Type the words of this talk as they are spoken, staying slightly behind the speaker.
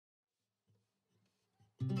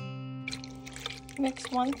Mix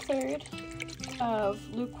 1/3 of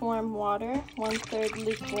lukewarm water, 1/3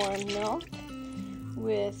 lukewarm milk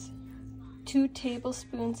with 2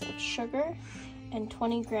 tablespoons of sugar and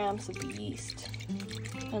 20 grams of yeast.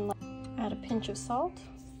 And add a pinch of salt,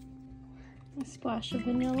 a splash of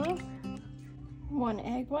vanilla, 1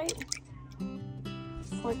 egg white,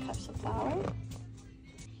 4 cups of flour,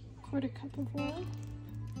 1/4 cup of oil.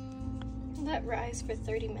 Let rise for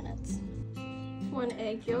 30 minutes. 1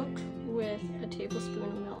 egg yolk with a tablespoon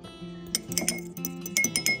of milk.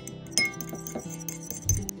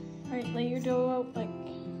 Alright, lay your dough out like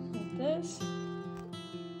this.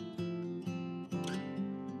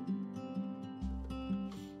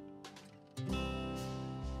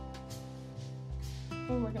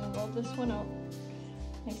 And we're going to roll this one out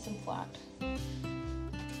nice and flat.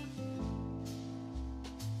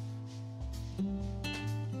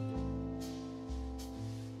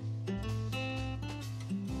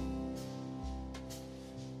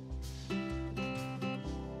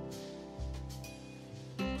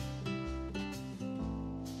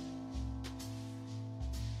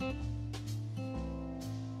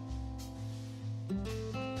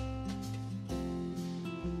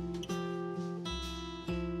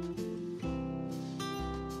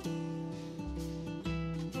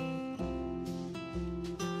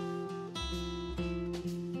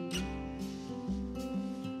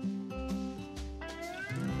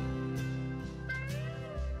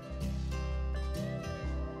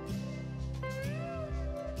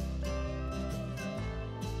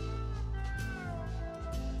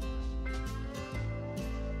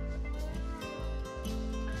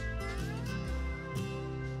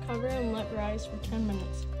 Cover and let rise for 10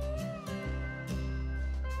 minutes.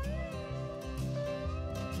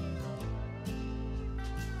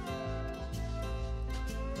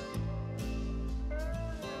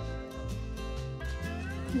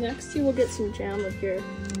 Next, you will get some jam of your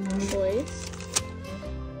choice.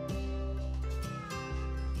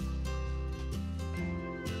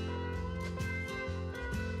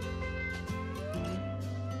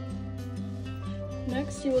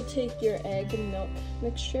 Next, you will take your egg and milk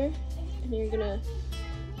mixture and you're gonna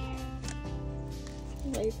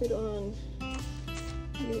wipe it on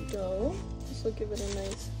your dough. This will give it a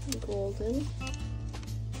nice golden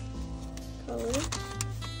color.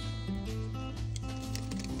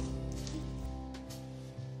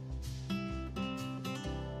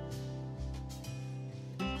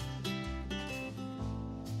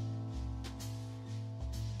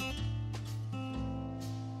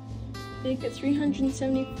 Bake at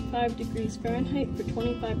 375 degrees Fahrenheit for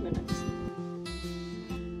 25 minutes.